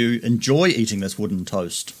customers, you enjoy eating this wooden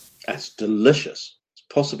toast. It's delicious. It's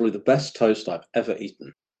possibly the best toast I've ever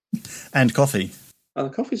eaten. And coffee. And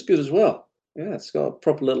the coffee's good as well. Yeah, it's got a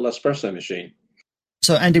proper little espresso machine.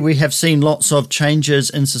 So, Andy, we have seen lots of changes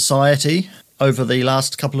in society over the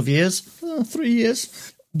last couple of years, 3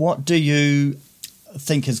 years. What do you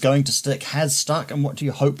think is going to stick, has stuck, and what do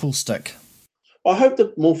you hope will stick? I hope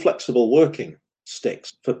that more flexible working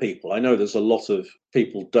sticks for people. I know there's a lot of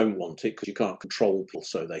people don't want it because you can't control people,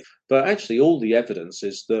 but actually all the evidence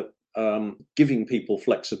is that giving people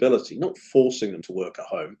flexibility, not forcing them to work at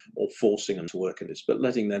home or forcing them to work in this, but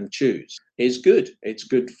letting them choose is good. It's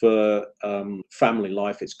good for family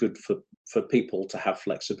life. It's good for people to have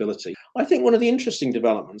flexibility. I think one of the interesting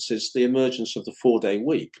developments is the emergence of the 4-day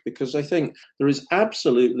week, because I think there is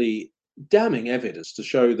absolutely damning evidence to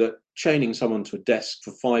show that chaining someone to a desk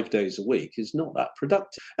for 5 days a week is not that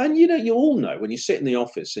productive. And you all know when you sit in the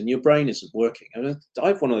office and your brain isn't working. And I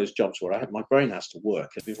have one of those jobs where my brain has to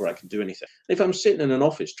work before I can do anything. If I'm sitting in an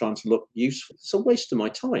office trying to look useful, it's a waste of my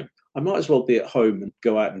time. I might as well be at home and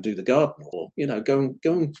go out and do the garden, or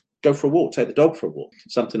go for a walk, take the dog for a walk,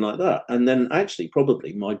 something like that. And then actually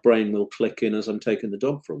probably my brain will click in as I'm taking the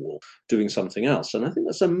dog for a walk, doing something else. And I think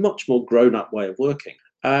that's a much more grown-up way of working.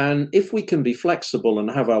 And if we can be flexible and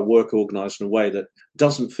have our work organised in a way that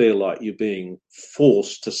doesn't feel like you're being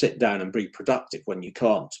forced to sit down and be productive when you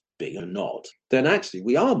can't be or not, then actually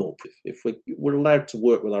we are more productive. If we're allowed to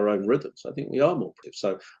work with our own rhythms, I think we are more productive.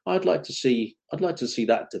 So I'd like to see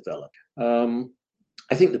that develop.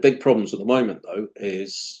 I think the big problems at the moment, though,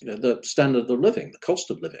 is the standard of living, the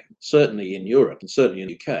cost of living. Certainly in Europe and certainly in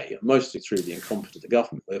the UK, mostly through the incompetence of the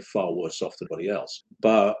government, we're far worse off than anybody else.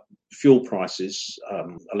 But fuel prices,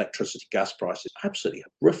 electricity, gas prices, absolutely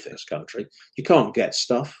horrific in this country. You can't get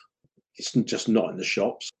stuff. It's just not in the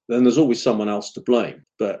shops. Then there's always someone else to blame.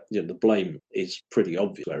 But the blame is pretty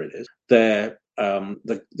obvious where it is.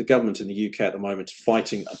 The government in the UK at the moment is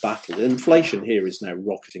fighting a battle. The inflation here is now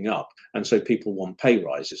rocketing up, and so people want pay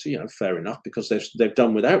rises. Fair enough, because they've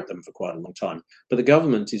done without them for quite a long time. But the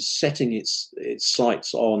government is setting its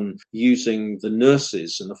sights on using the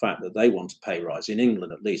nurses and the fact that they want a pay rise. In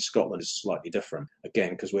England, at least, Scotland is slightly different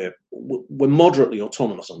again because we're moderately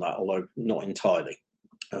autonomous on that, although not entirely.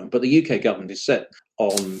 But the UK government is set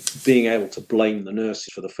on being able to blame the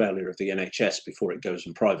nurses for the failure of the NHS before it goes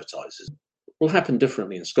and privatises. Will happen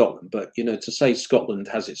differently in Scotland, but to say Scotland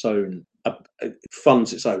has its own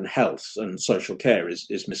funds its own health and social care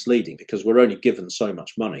is misleading, because we're only given so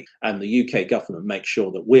much money, and the UK government makes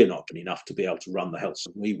sure that we're not getting enough to be able to run the health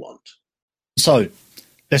system we want. So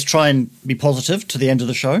let's try and be positive to the end of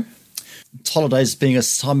the show. Holidays being a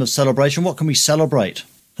time of celebration, what can we celebrate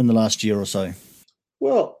in the last year or so?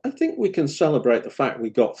 Well, I think we can celebrate the fact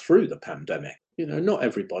we got through the pandemic. Not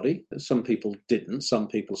everybody. Some people didn't. Some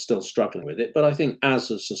people are still struggling with it. But I think as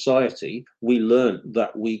a society, we learned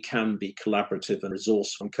that we can be collaborative and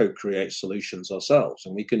resourceful and co-create solutions ourselves.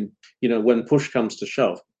 And we can, when push comes to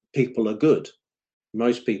shove, people are good.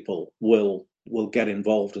 Most people will get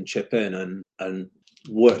involved and chip in and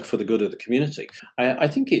work for the good of the community. I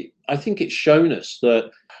think it's shown us that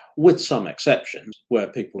with some exceptions where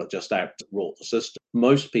people are just out to rot the system.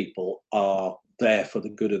 Most people are there for the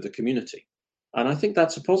good of the community. And I think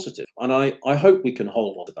that's a positive. And I hope we can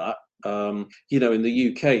hold on to that. In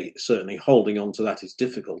the UK, certainly holding on to that is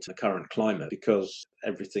difficult in the current climate because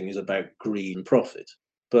everything is about greed and profit.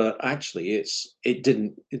 But actually,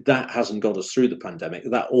 that hasn't got us through the pandemic.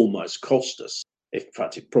 That almost cost us. In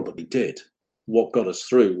fact, it probably did. What got us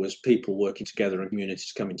through was people working together and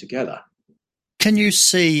communities coming together. Can you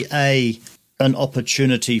see an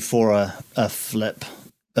opportunity for a flip,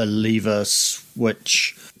 a lever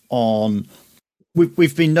switch on?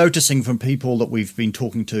 We've been noticing from people that we've been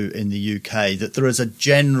talking to in the UK that there is a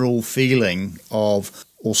general feeling of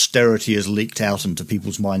austerity has leaked out into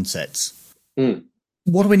people's mindsets. Mm.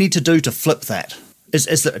 What do we need to do to flip that? Is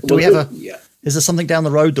there something down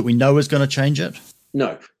the road that we know is going to change it?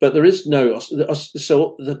 No, but there is no.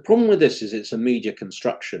 So the problem with this is it's a media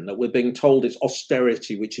construction that we're being told it's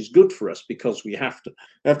austerity, which is good for us because we have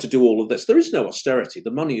to do all of this. There is no austerity. The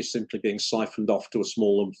money is simply being siphoned off to a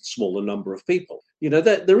smaller number of people.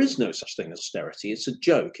 There is no such thing as austerity. It's a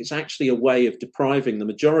joke. It's actually a way of depriving the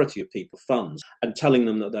majority of people funds and telling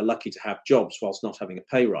them that they're lucky to have jobs whilst not having a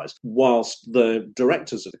pay rise, whilst the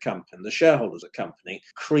directors of the company, the shareholders of the company,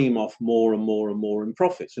 cream off more and more and more in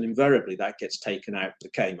profits. And invariably that gets taken out to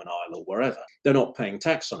Cayman Isle or wherever. They're not paying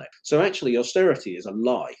tax on it. So actually austerity is a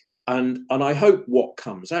lie. And I hope what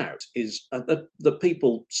comes out is that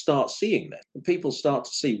people start seeing that. People start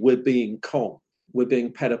to see we're being conned. We're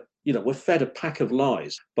being we're fed a pack of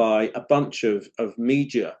lies by a bunch of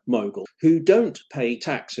media moguls who don't pay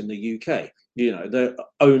tax in the UK. The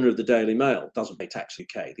owner of the Daily Mail doesn't pay tax in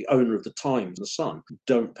the UK. The owner of the Times and the Sun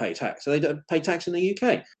don't pay tax. So they don't pay tax in the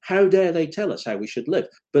UK. How dare they tell us how we should live?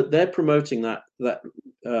 But they're promoting that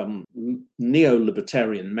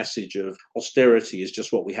neolibertarian message of austerity is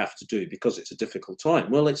just what we have to do because it's a difficult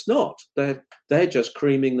time. Well, it's not. They're just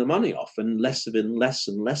creaming the money off, and less and less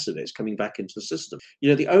of it is coming back into the system.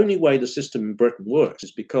 The only way the system in Britain works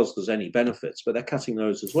is because there's any benefits, but they're cutting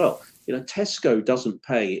those as well. Tesco doesn't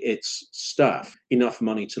pay its staff enough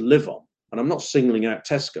money to live on. And I'm not singling out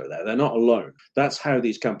Tesco there. They're not alone. That's how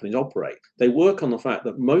these companies operate. They work on the fact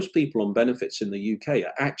that most people on benefits in the UK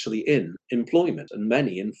are actually in employment, and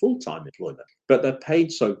many in full-time employment. But they're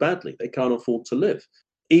paid so badly, they can't afford to live,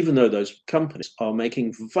 even though those companies are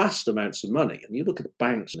making vast amounts of money. And you look at the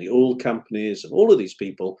banks and the oil companies and all of these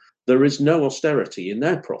people, there is no austerity in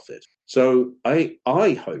their profit. So I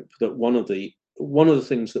hope that one of the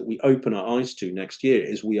things that we open our eyes to next year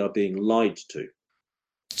is we are being lied to.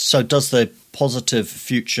 So does the positive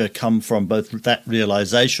future come from both that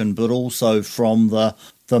realization, but also from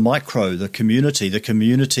the micro, the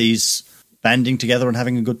communities banding together and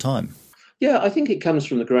having a good time? Yeah, I think it comes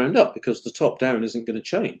from the ground up because the top down isn't going to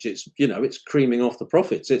change. It's creaming off the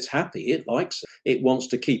profits. It's happy. It likes it. It wants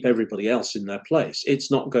to keep everybody else in their place. It's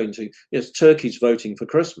not going to. Turkey's voting for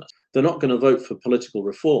Christmas. They're not going to vote for political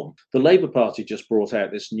reform. The Labour Party just brought out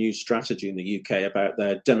this new strategy in the UK about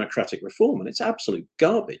their democratic reform, and it's absolute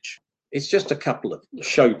garbage. It's just a couple of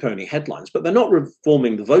show pony headlines, but they're not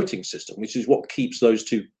reforming the voting system, which is what keeps those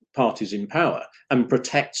two parties in power and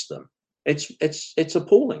protects them. It's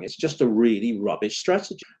appalling. It's just a really rubbish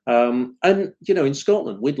strategy. In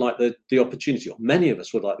Scotland, we'd like the opportunity, or many of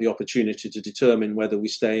us would like the opportunity to determine whether we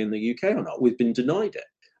stay in the UK or not. We've been denied it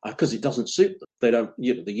because it doesn't suit them. They don't.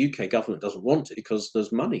 The UK government doesn't want it because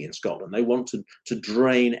there's money in Scotland. They want to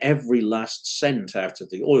drain every last cent out of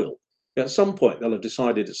the oil. At some point, they'll have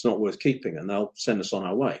decided it's not worth keeping, and they'll send us on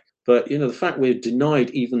our way. But, the fact we're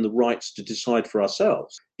denied even the rights to decide for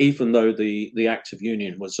ourselves, even though the Act of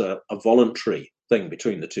Union was a voluntary thing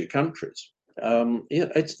between the two countries.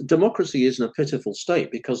 Democracy is in a pitiful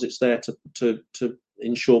state because it's there to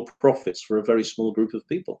ensure profits for a very small group of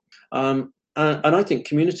people. And I think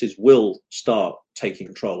communities will start taking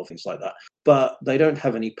control of things like that, but they don't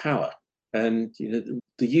have any power. And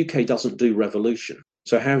the UK doesn't do revolution.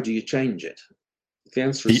 So how do you change it? The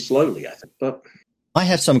answer is slowly, I think. But I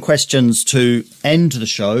have some questions to end the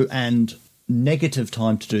show and negative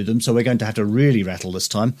time to do them, so we're going to have to really rattle this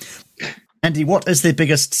time. Andy, what is the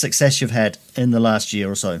biggest success you've had in the last year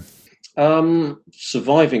or so?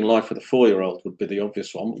 Surviving life with a 4-year-old would be the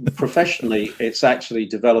obvious one. Professionally, it's actually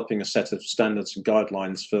developing a set of standards and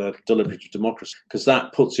guidelines for deliberative democracy, because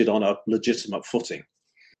that puts it on a legitimate footing.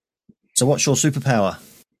 So what's your superpower?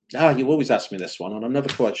 You always ask me this one, and I'm never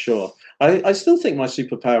quite sure. I still think my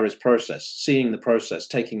superpower is process, seeing the process,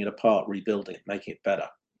 taking it apart, rebuilding it, making it better.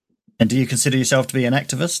 And do you consider yourself to be an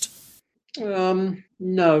activist?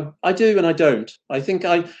 No, I do and I don't. I think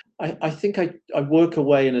I work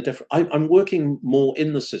away in a different. I'm working more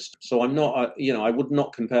in the system, so I'm not. I would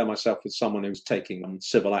not compare myself with someone who's taking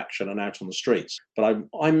civil action and out on the streets. But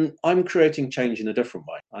I'm creating change in a different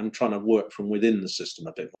way. I'm trying to work from within the system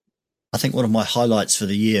a bit more. I think one of my highlights for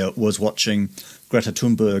the year was watching Greta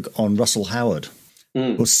Thunberg on Russell Howard.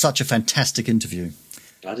 It was such a fantastic interview.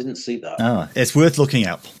 I didn't see that. It's worth looking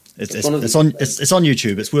up. It's on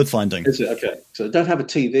YouTube. It's worth finding. Is it? Okay. So I don't have a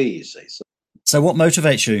TV, you see. So what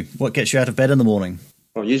motivates you? What gets you out of bed in the morning?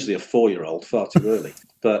 Well, usually a 4-year-old, far too early.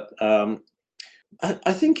 But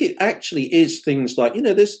I think it actually is things like,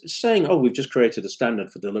 there's saying, oh, we've just created a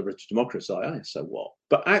standard for deliberative democracy. So what?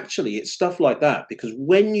 But actually, it's stuff like that, because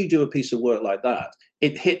when you do a piece of work like that,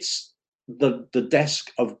 it hits the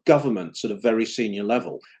desk of governments at a very senior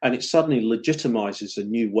level, and it suddenly legitimizes a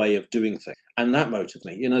new way of doing things. And that motivates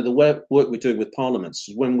me. The work we're doing with parliaments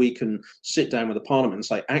is when we can sit down with the parliament and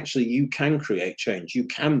say, actually, you can create change, you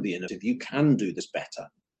can be innovative, you can do this better.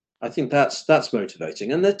 I think that's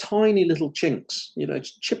motivating. And they're tiny little chinks,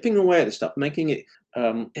 it's chipping away at the stuff, making it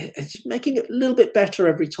a little bit better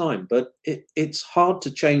every time. But it's hard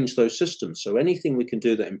to change those systems. So anything we can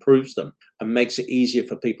do that improves them and makes it easier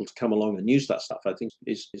for people to come along and use that stuff, I think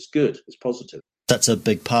is good, is positive. That's a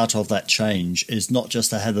big part of that change, is not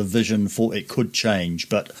just to have a vision for it could change,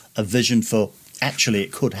 but a vision for actually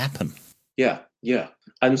it could happen. Yeah.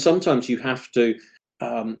 And sometimes you have to,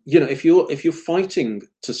 if you're fighting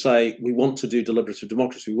to say we want to do deliberative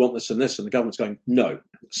democracy, we want this and this, and the government's going no,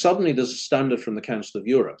 suddenly there's a standard from the Council of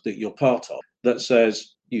Europe that you're part of that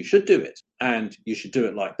says you should do it and you should do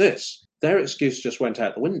it like this. Their excuse just went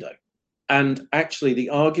out the window, and actually the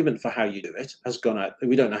argument for how you do it has gone out.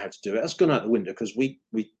 We don't know how to do it. Has gone out the window because we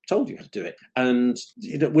told you how to do it, and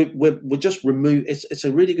we're just remove. It's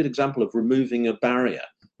a really good example of removing a barrier.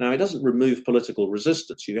 Now, it doesn't remove political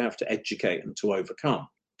resistance. You have to educate and to overcome.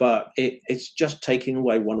 But it's just taking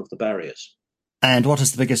away one of the barriers. And what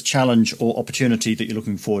is the biggest challenge or opportunity that you're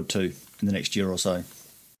looking forward to in the next year or so?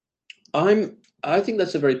 I think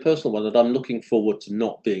that's a very personal one, that I'm looking forward to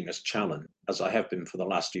not being as challenged as I have been for the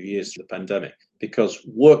last few years through the pandemic. Because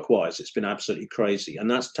work-wise, it's been absolutely crazy. And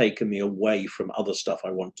that's taken me away from other stuff I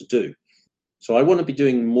want to do. So I want to be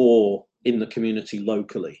doing more in the community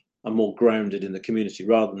locally. I'm more grounded in the community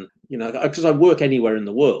rather than, because I work anywhere in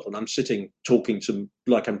the world and I'm sitting talking to,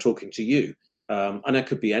 like I'm talking to you, and it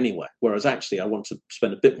could be anywhere. Whereas actually I want to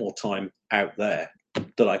spend a bit more time out there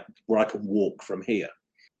where I can walk from here.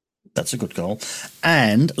 That's a good goal.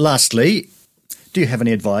 And lastly, do you have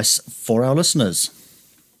any advice for our listeners?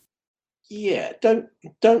 Yeah,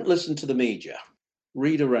 don't listen to the media.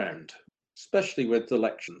 Read around, especially with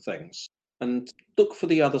election things, and look for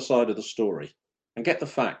the other side of the story. And get the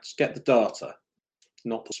facts, get the data,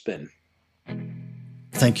 not the spin.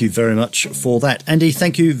 Thank you very much for that. Andy,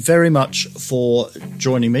 thank you very much for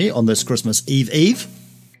joining me on this Christmas Eve.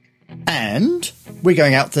 And we're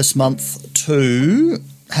going out this month to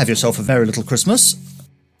have yourself a very little Christmas.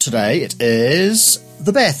 Today it is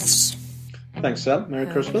the Beths. Thanks, Sam.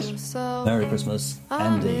 Merry Christmas. Merry Christmas,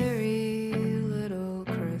 Andy.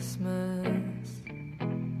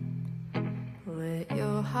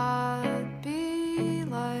 Heart be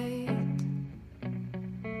light.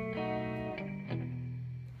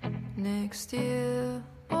 Next year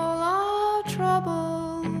all our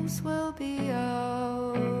troubles will be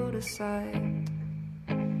out of sight.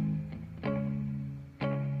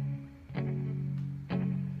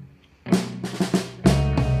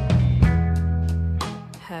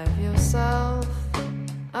 Have yourself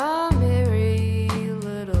a merry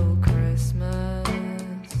little Christmas.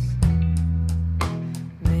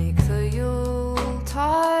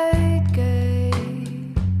 Yuletide gay.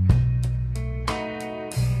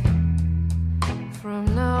 From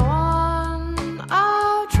now on,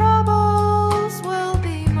 our troubles will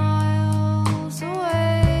be mild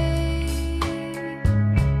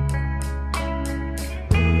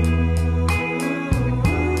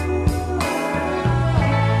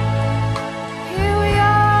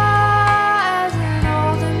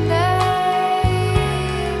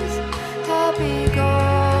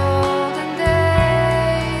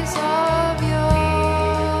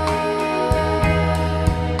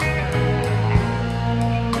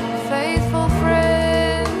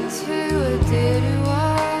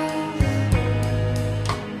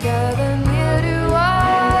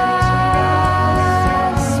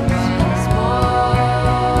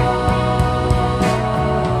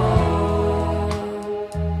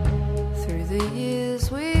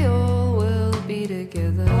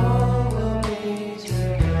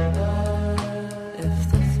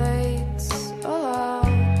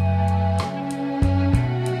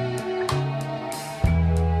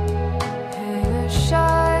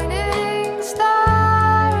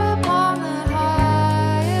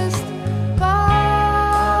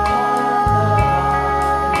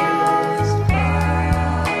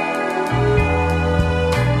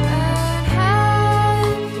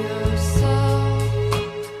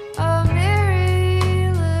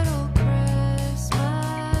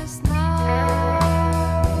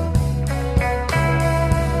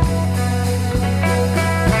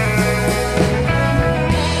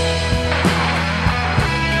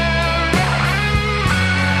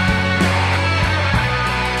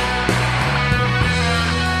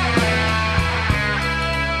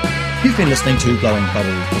been listening to Blowing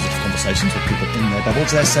Bubbles, positive conversations with people in their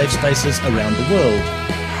bubbles, their safe spaces around the world.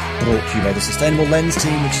 Brought to you by the Sustainable Lens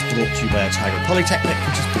team, which is brought to you by Otago Polytechnic,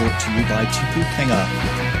 which is brought to you by Tupu Kenga.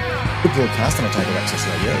 We broadcast on Otago Access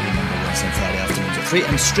Radio every Monday, Wednesday and Friday afternoons at 3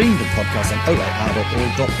 and streamed and podcast on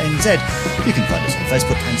oar.org.nz. You can find us on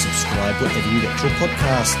Facebook and subscribe wherever you get your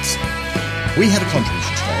podcasts. We had a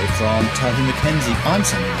contribution today from Tahu Mackenzie. I'm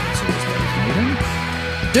Samuel Mann,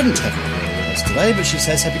 didn't have a reel with us today, but she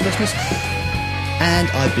says Happy Christmas. And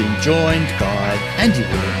I've been joined by Andy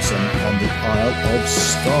Williamson on the Isle of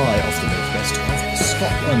Skye off the northwest of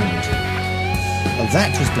Scotland.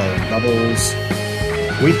 That was Blowing Bubbles.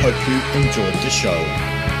 We hope you enjoyed the show.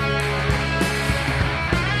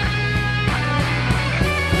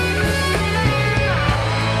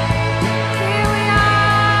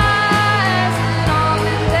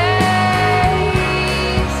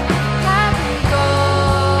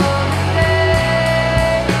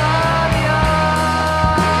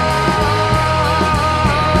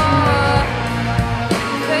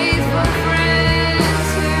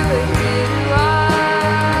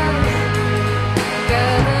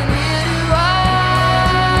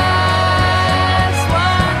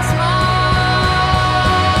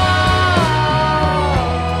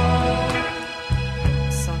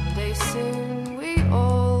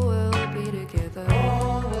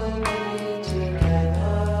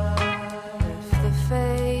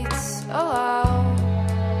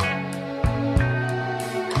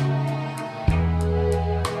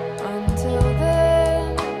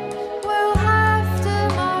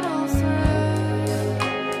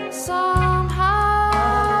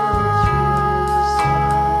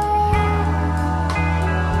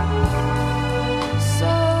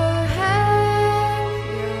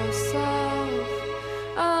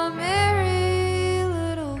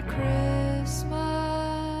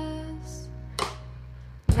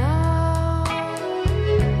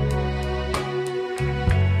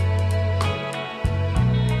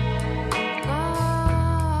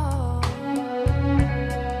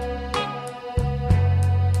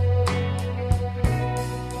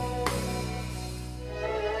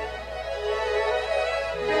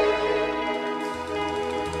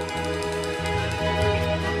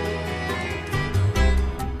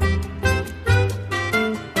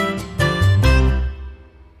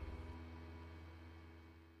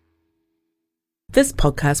 This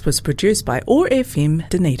podcast was produced by OAR FM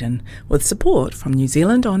Dunedin with support from New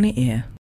Zealand On Air.